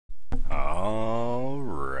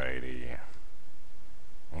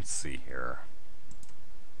see here.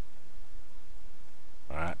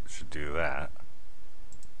 That should do that.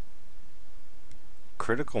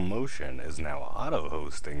 Critical Motion is now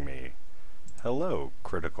auto-hosting me. Hello,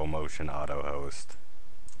 Critical Motion auto-host.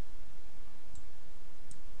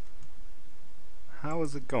 How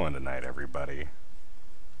is it going tonight, everybody?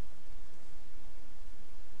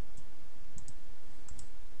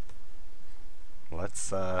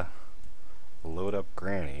 Let's load up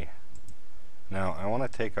Granny. Now, I want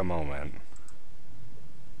to take a moment.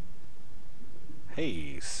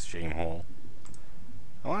 Hey, Shamehole.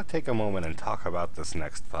 I want to take a moment and talk about this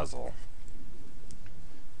next puzzle.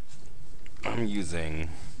 I'm using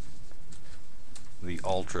the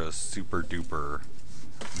ultra super duper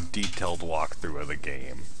detailed walkthrough of the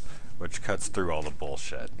game, which cuts through all the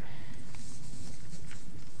bullshit.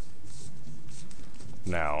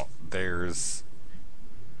 Now, there's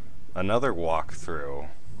another walkthrough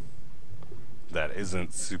that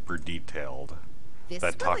isn't super detailed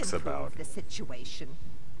that talks about the situation.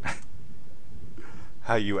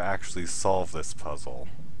 how you actually solve this puzzle.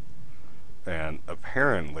 And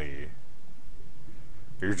apparently,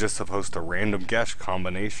 you're just supposed to random guess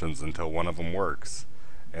combinations until one of them works.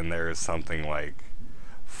 And there is something like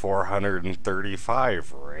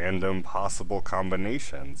 435 random possible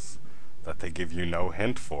combinations that they give you no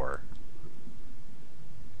hint for.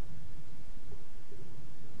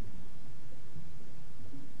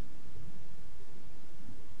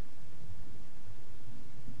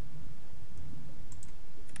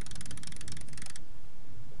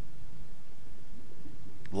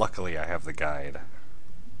 Luckily, I have the guide.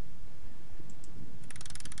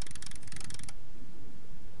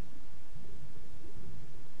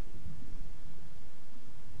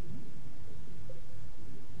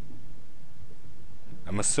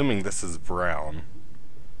 I'm assuming this is brown,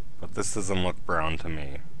 but this doesn't look brown to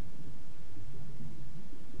me.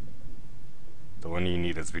 The one you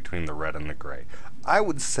need is between the red and the gray. I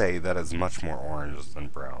would say that is much more orange than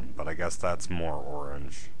brown, but I guess that's more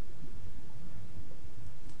orange.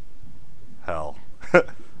 Hell,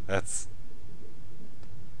 that's...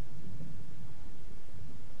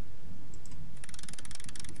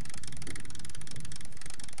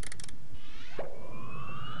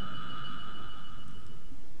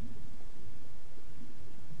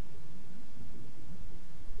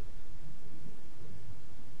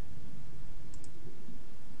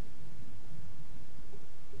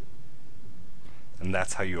 And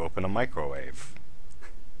that's how you open a microwave.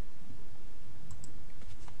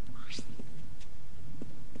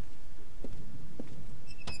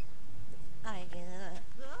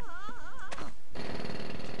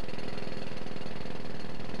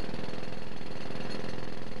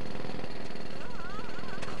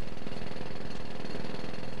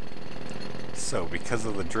 So, because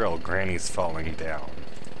of the drill, Granny's falling down.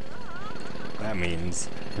 That means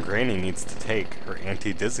Granny needs to take her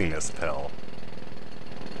anti-dizziness pill.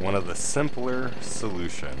 One of the simpler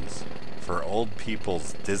solutions for old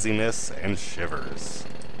people's dizziness and shivers.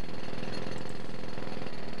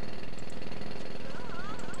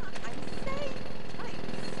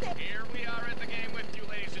 Here we are at the game with you,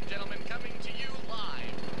 ladies and gentlemen, coming to you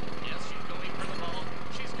live. Yes, she's going for the ball.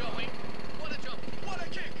 She's going. What a jump. What a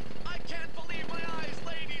kick. I can't believe my eyes,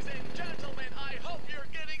 ladies and gentlemen. I hope you're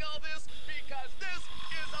getting all this because this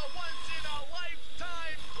is a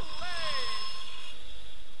once-in-a-lifetime play.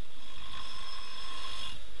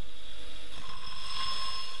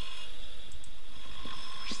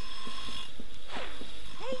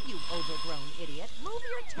 Hey, you overgrown idiot. Move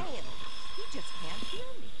your tail. You just can't hear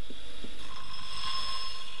me.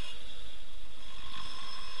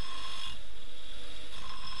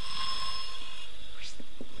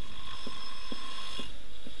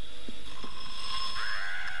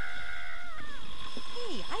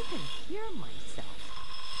 Hey, I can hear myself.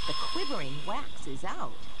 The quivering wax is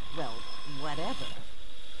out. Well, whatever.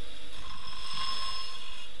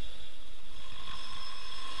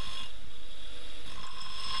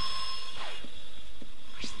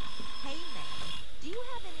 Hey, man, do you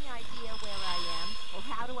have any idea where I am? Or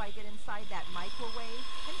how do I get inside that microwave?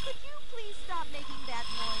 And could you please stop making that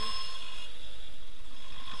noise?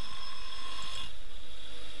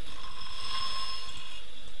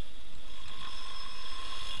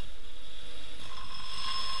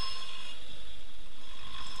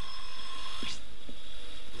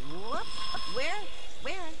 Whoops,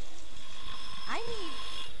 where? I need,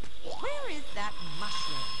 where is that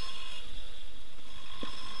mushroom?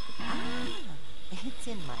 Ah, it's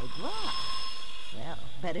in my bra. Well,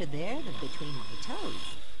 better there than between my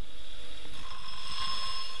toes.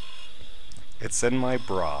 It's in my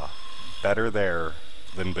bra. Better there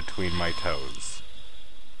than between my toes.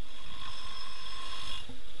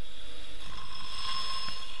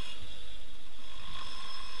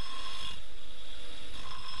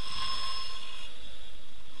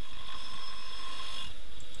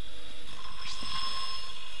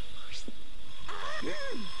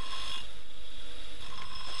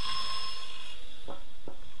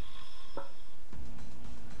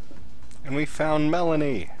 we found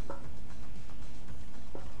Melanie.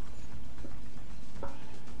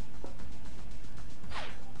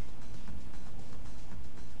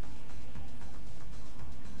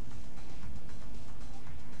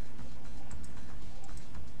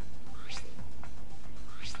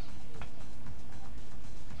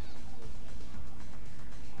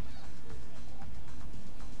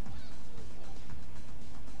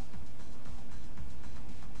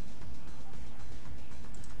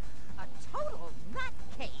 A total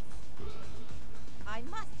nutcase. I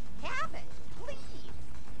must have it, please.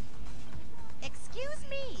 Excuse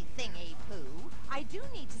me, Thingy Pooh. I do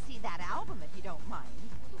need to see that album if you don't mind,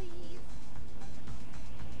 please.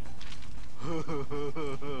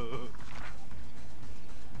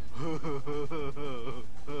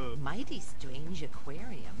 Mighty strange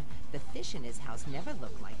aquarium. The fish in his house never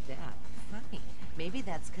looked like that. Funny. Maybe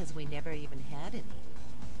that's 'cause we never even had any.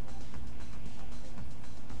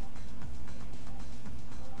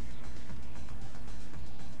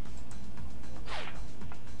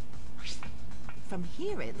 From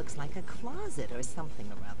here, it looks like a closet or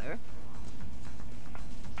something or other.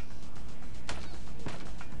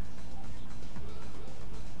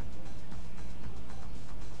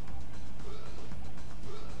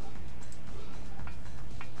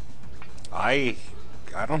 I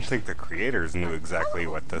don't think the creators knew exactly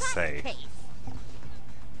what to say. Nutcase.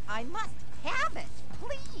 I must have it,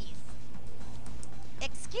 please.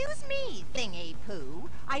 Excuse me, Thingy Pooh.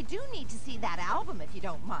 I do need to see that album if you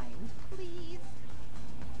don't mind, please.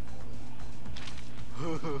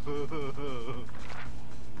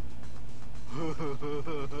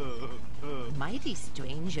 Mighty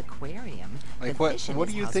strange aquarium. Like, The fish in what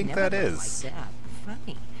his do you house think never that looked is? Like that.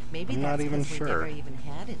 Funny. Maybe I'm that's not even 'cause we sure. never even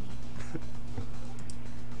had any.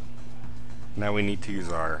 Now we need to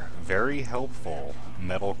use our very helpful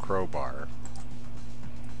metal crowbar.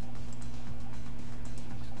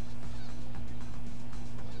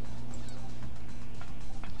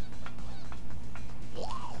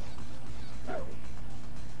 Ow, ow.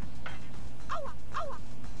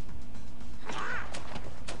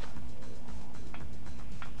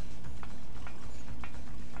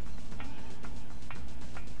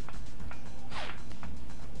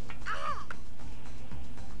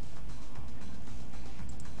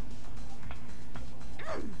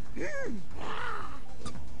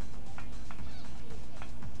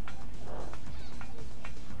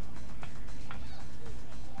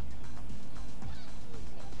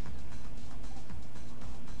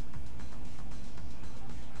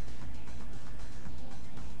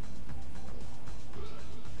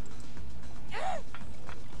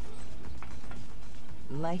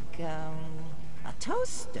 Like, a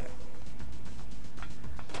toaster.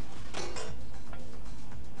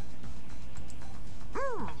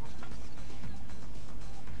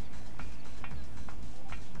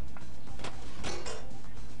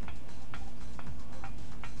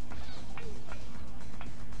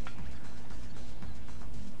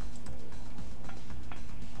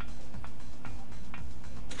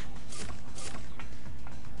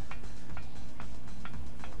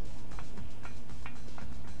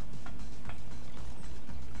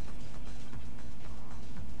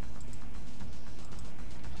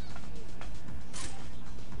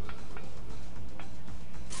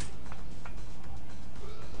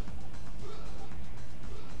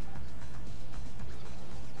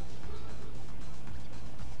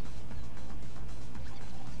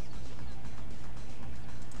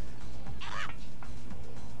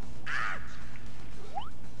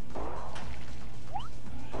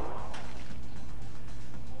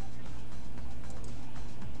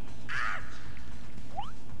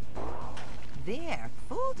 There,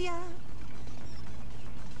 fooled ya.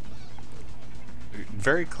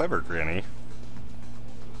 Very clever, Granny.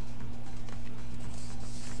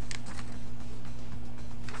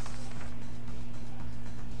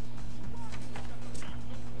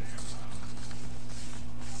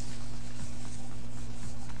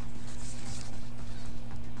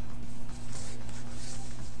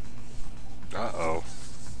 Uh-oh.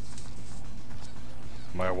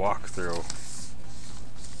 My walkthrough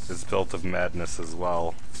is built of madness as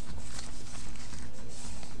well.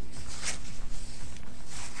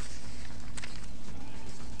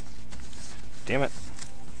 Damn it.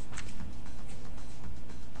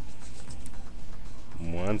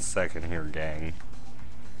 1 second here, gang.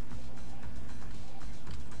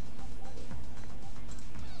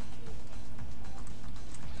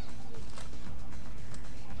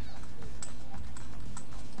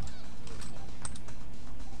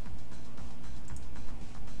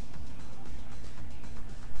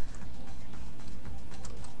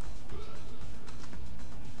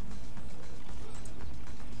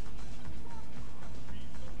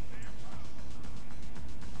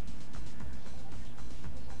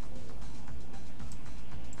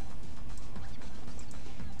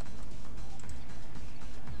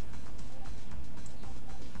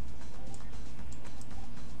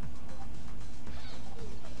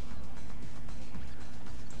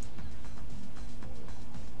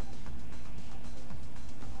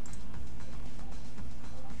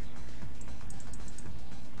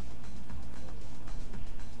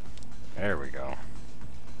 we go.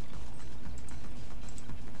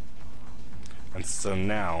 And so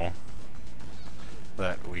now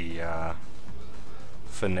that we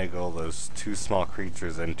finagle those two small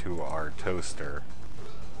creatures into our toaster,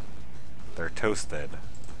 they're toasted,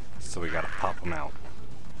 so we gotta pop them out.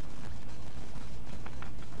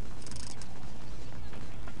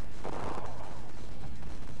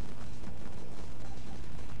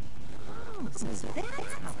 Oh, so that's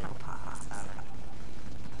how it pops up.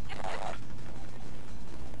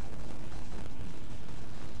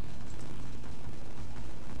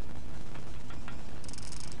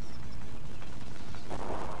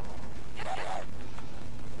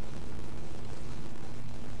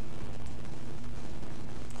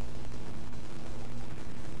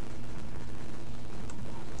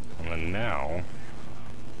 And then now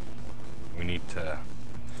we need to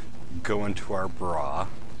go into our bra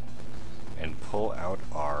and pull out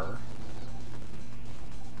our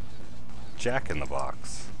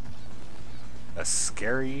Jack-in-the-Box. A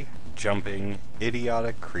scary, jumping,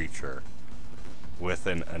 idiotic creature with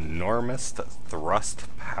an enormous thrust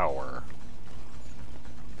power.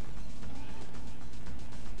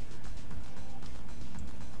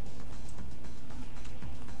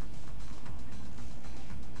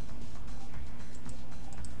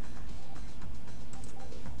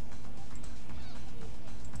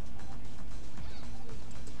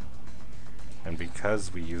 And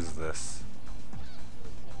because we use this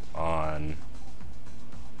on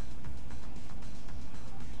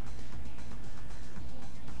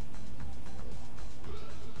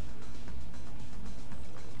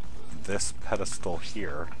this pedestal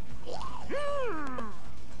here,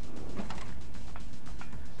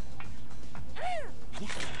 Yeah,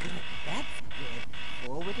 that's good.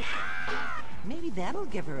 Forward it. Maybe that'll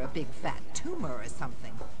give her a big fat tumor or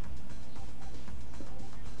something.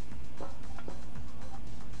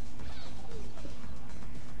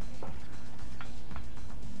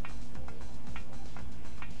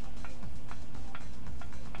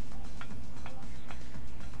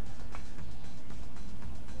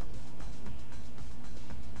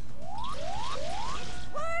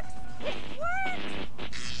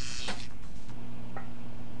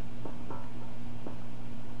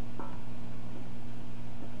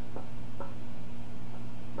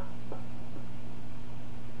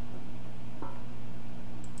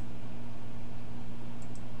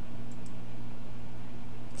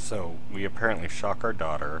 so we apparently shock our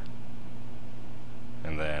daughter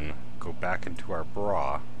and then go back into our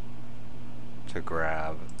bra to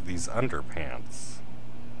grab these underpants,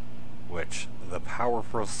 which the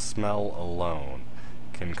powerful smell alone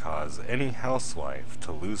can cause any housewife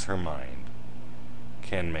to lose her mind,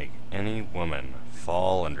 can make any woman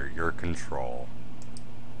fall under your control.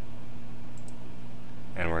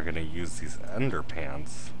 And we're gonna use these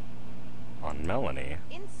underpants on Melanie.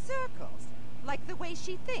 In circles, like the way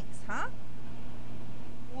she thinks, huh?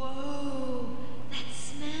 Whoa, that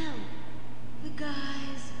smell. The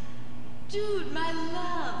guys. Dude, my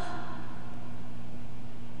love.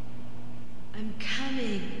 I'm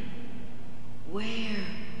coming. Where?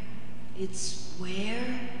 It's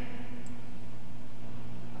where?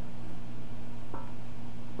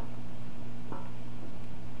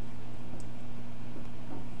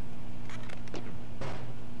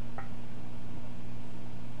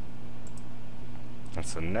 And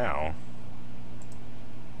so now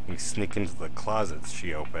we sneak into the closets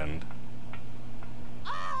she opened,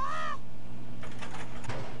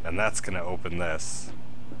 and that's gonna open this.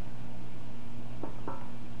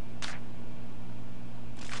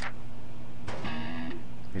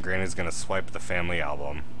 And Granny's gonna swipe the family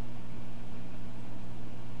album.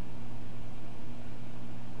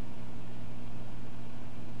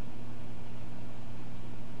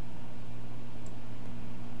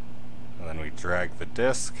 And then we drag the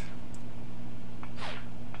disc.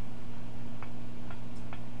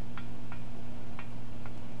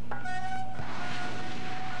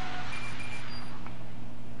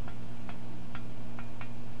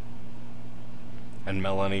 And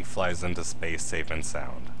Melanie flies into space safe and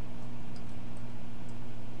sound.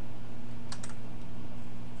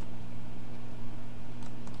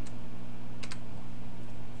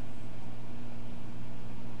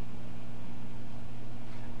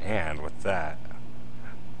 And with that,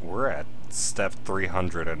 we're at step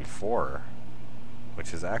 304,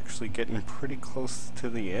 which is actually getting pretty close to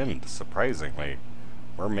the end, surprisingly.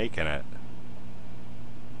 We're making it.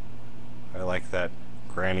 I like that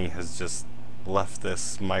Granny has just left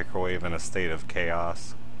this microwave in a state of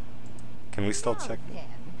chaos. Can we still Now check? then,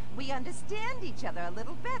 we understand each other a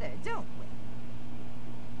little better, don't we?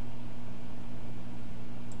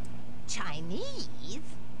 Chinese?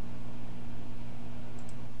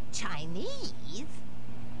 Chinese?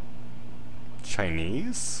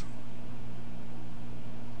 Chinese?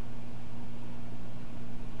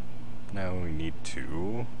 Now we need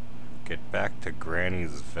to get back to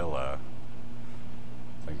Granny's villa.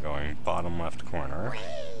 So going bottom left corner.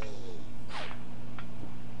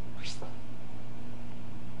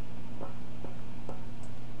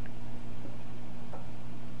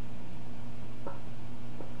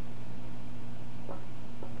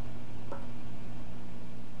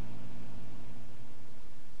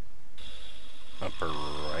 Upper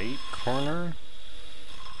right corner?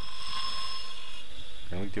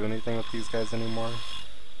 Can we do anything with these guys anymore?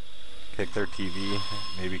 Kick their TV,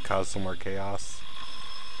 maybe cause some more chaos?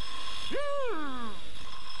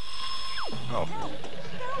 Oh. Help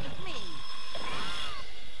me!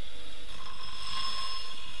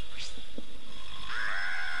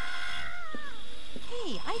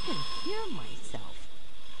 Hey, I can hear myself.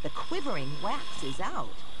 The quivering wax is out.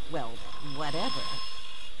 Well, whatever.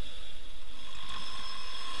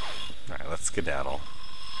 Alright, let's skedaddle.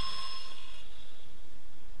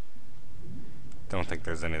 Don't think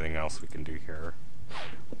there's anything else we can do here.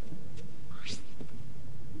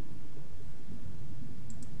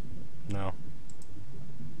 No.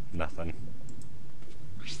 Nothing.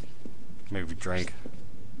 Maybe drink.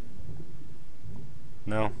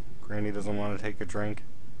 No, Granny doesn't want to take a drink.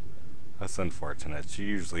 That's unfortunate. She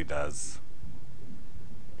usually does.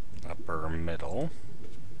 Upper middle.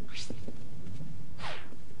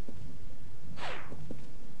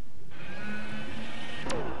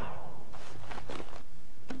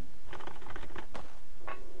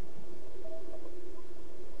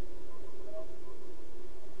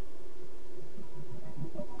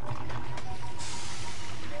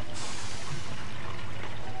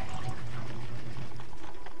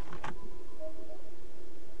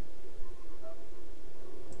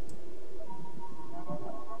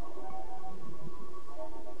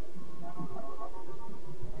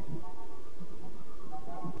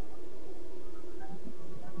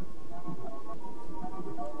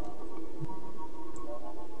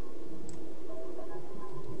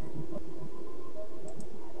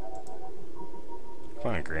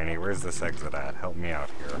 Come on, Granny, where's this exit at? Help me out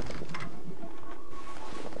here.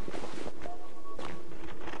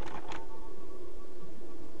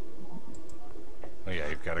 Oh yeah,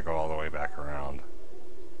 you've got to go all the way back around.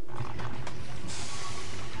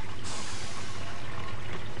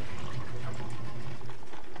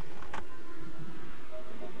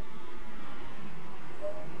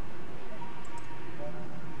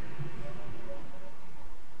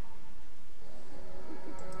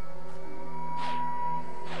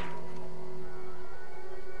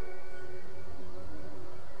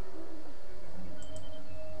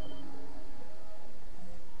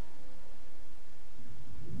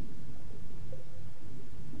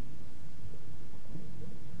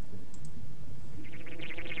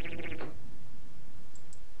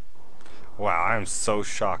 Wow, I'm so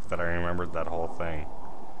shocked that I remembered that whole thing.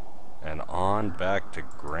 And on back to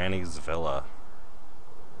Granny's villa.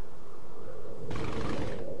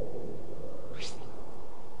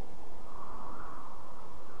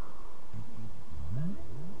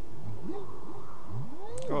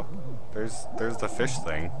 Oh, there's the fish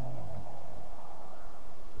thing.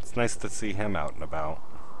 It's nice to see him out and about.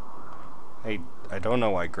 Hey, I don't know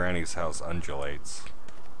why Granny's house undulates.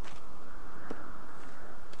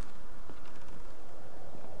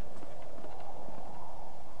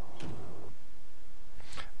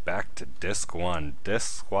 Back to disc 1.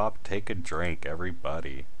 Disc swap, take a drink,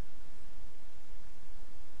 everybody.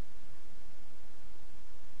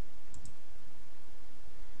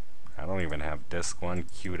 I don't even have disc 1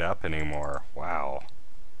 queued up anymore. Wow.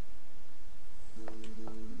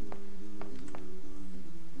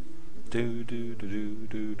 Do do do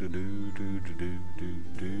do do do do do do do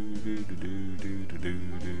do do do do do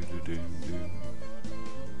do do do.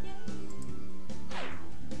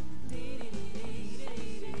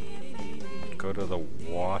 Go to the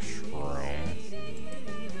washroom.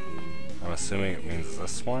 I'm assuming it means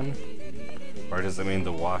this one? Or does it mean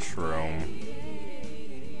the washroom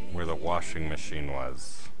where the washing machine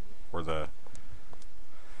was? Or the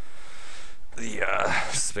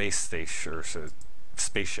space station, or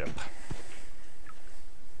spaceship.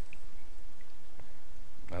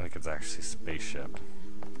 I think it's actually spaceship.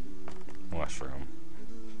 Washroom.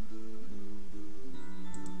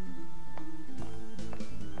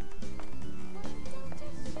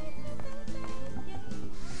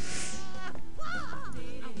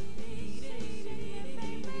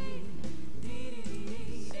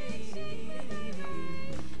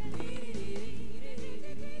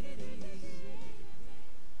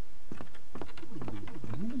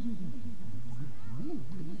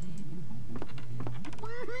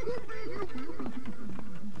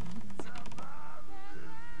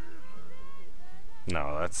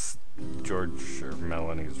 that's George or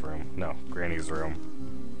Melanie's room. No, Granny's room.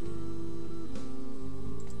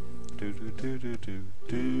 Do do do do do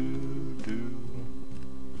do do.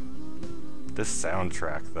 This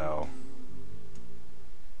soundtrack, though.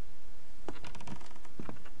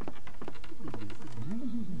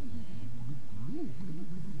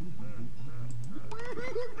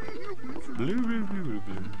 Blue, blue, blue, blue,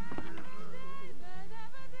 blue.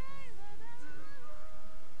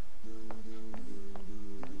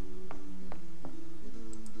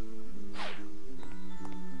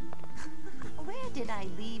 Where did I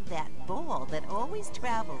leave that ball that always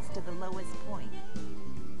travels to the lowest point?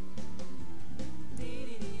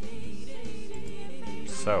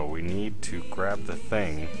 So, we need to grab the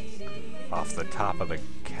thing off the top of the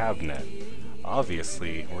cabinet.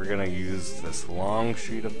 Obviously, we're gonna use this long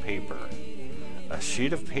sheet of paper. A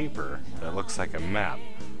sheet of paper that looks like a map,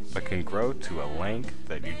 but can grow to a length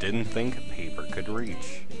that you didn't think paper could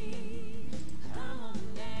reach.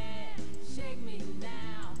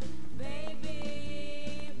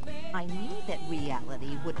 I knew that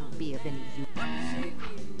reality wouldn't be of any use.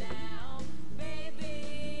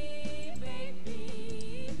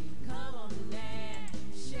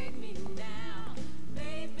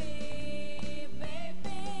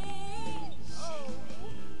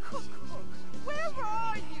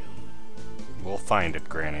 We'll find it,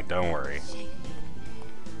 Granny, don't worry.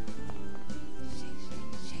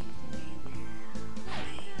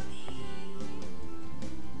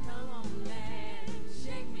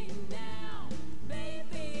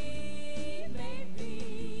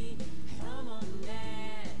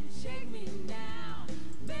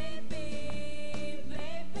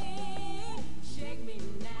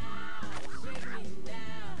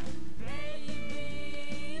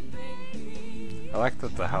 I like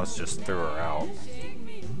that the house just threw her out.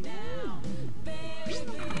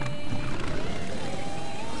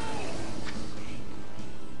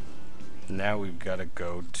 Now we've got to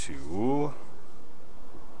go to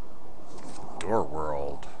Door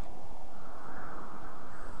World.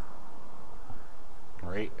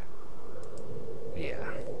 Right? Yeah.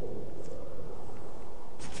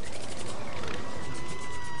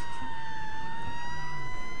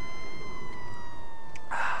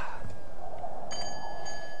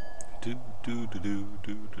 Do do do do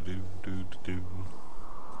do do do do do.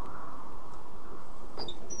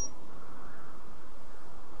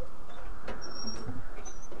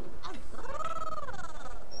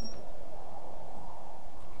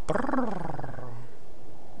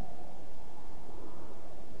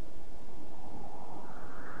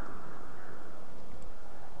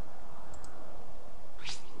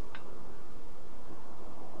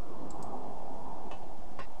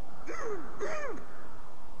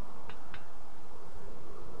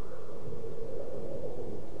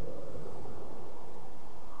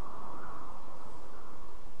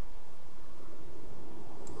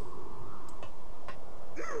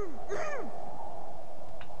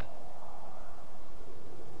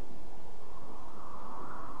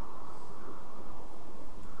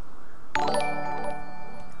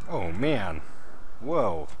 Oh man,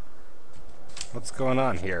 whoa, what's going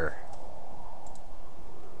on here?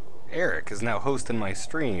 Eric is now hosting my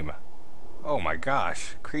stream. Oh my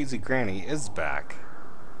gosh, Crazy Granny is back.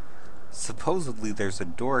 Supposedly there's a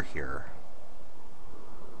door here.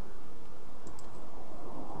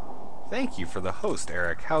 Thank you for the host,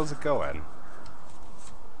 Eric. How's it going?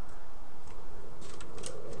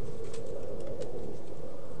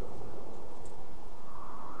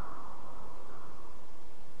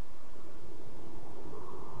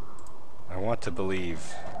 I want to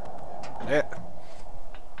believe.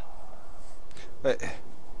 But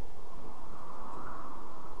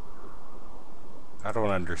I don't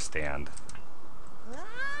understand.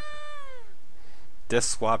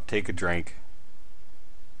 Disc swap, take a drink.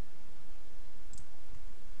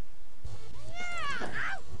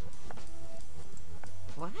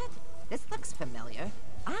 What? This looks familiar.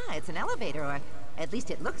 Ah, it's an elevator, or at least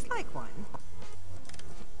it looks like one.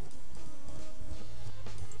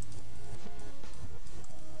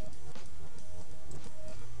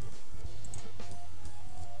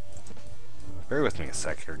 Bear with me a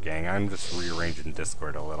sec here, gang. I'm just rearranging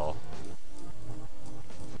Discord a little.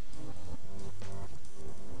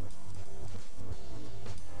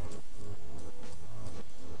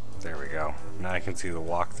 There we go. Now I can see the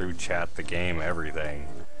walkthrough, chat, the game, everything.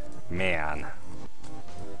 Man.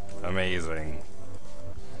 Amazing.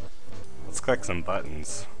 Let's click some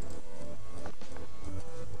buttons.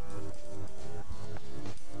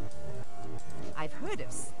 I've heard of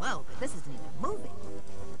slow, but this isn't even moving.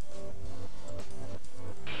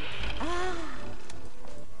 Ah,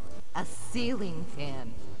 a ceiling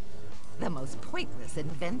fan. The most pointless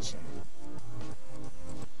invention.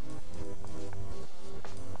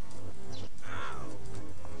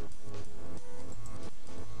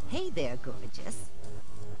 Hey there, gorgeous.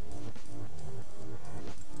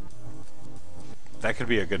 That could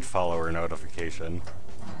be a good follower notification.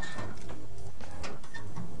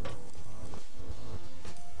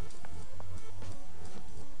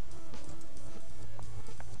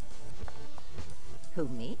 Who,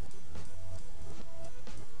 me?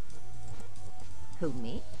 Who,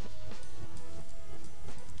 me?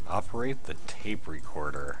 Operate the tape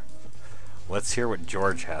recorder. Let's hear what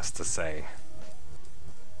George has to say.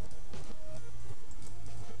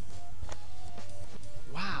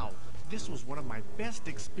 Wow, this was one of my best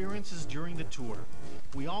experiences during the tour.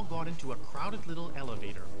 We all got into a crowded little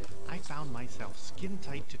elevator. I found myself skin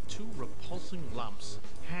tight to two repulsing lumps,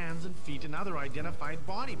 hands and feet and other identified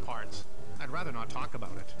body parts. I'd rather not talk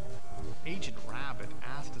about it. Agent Rabbit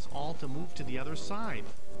asked us all to move to the other side.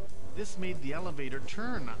 This made the elevator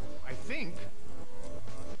turn, I think.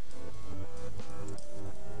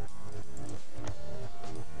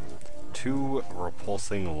 Two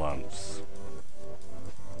repulsing lumps.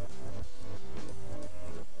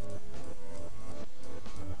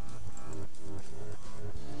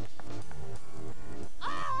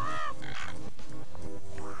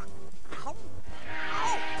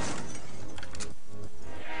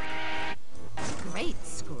 Great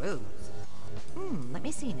screws. Let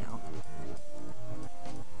me see now.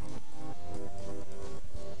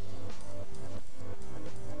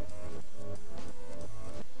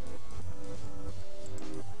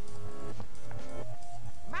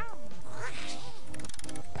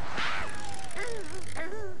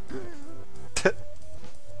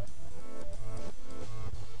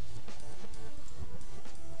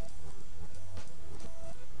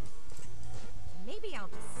 Maybe I'll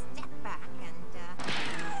just step back and,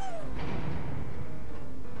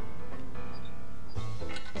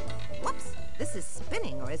 whoops! This is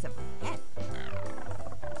spinning, or is it my head?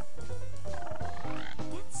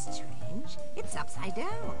 That's strange. It's upside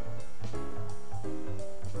down.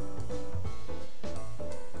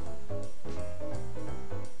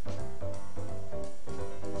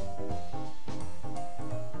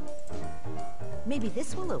 Maybe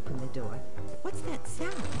this will open the door. What's that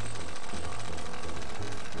sound?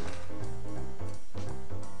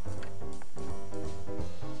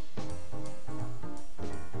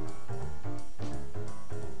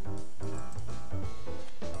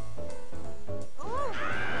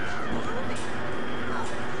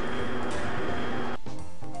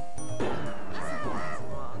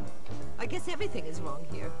 I guess everything is wrong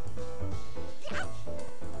here.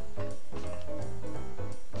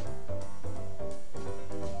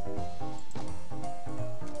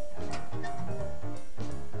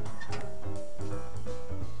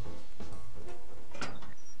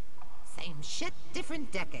 Same shit,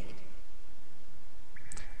 different decade.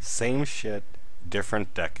 Same shit,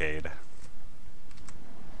 different decade.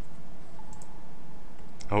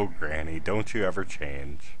 Oh, Granny, don't you ever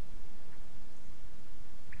change.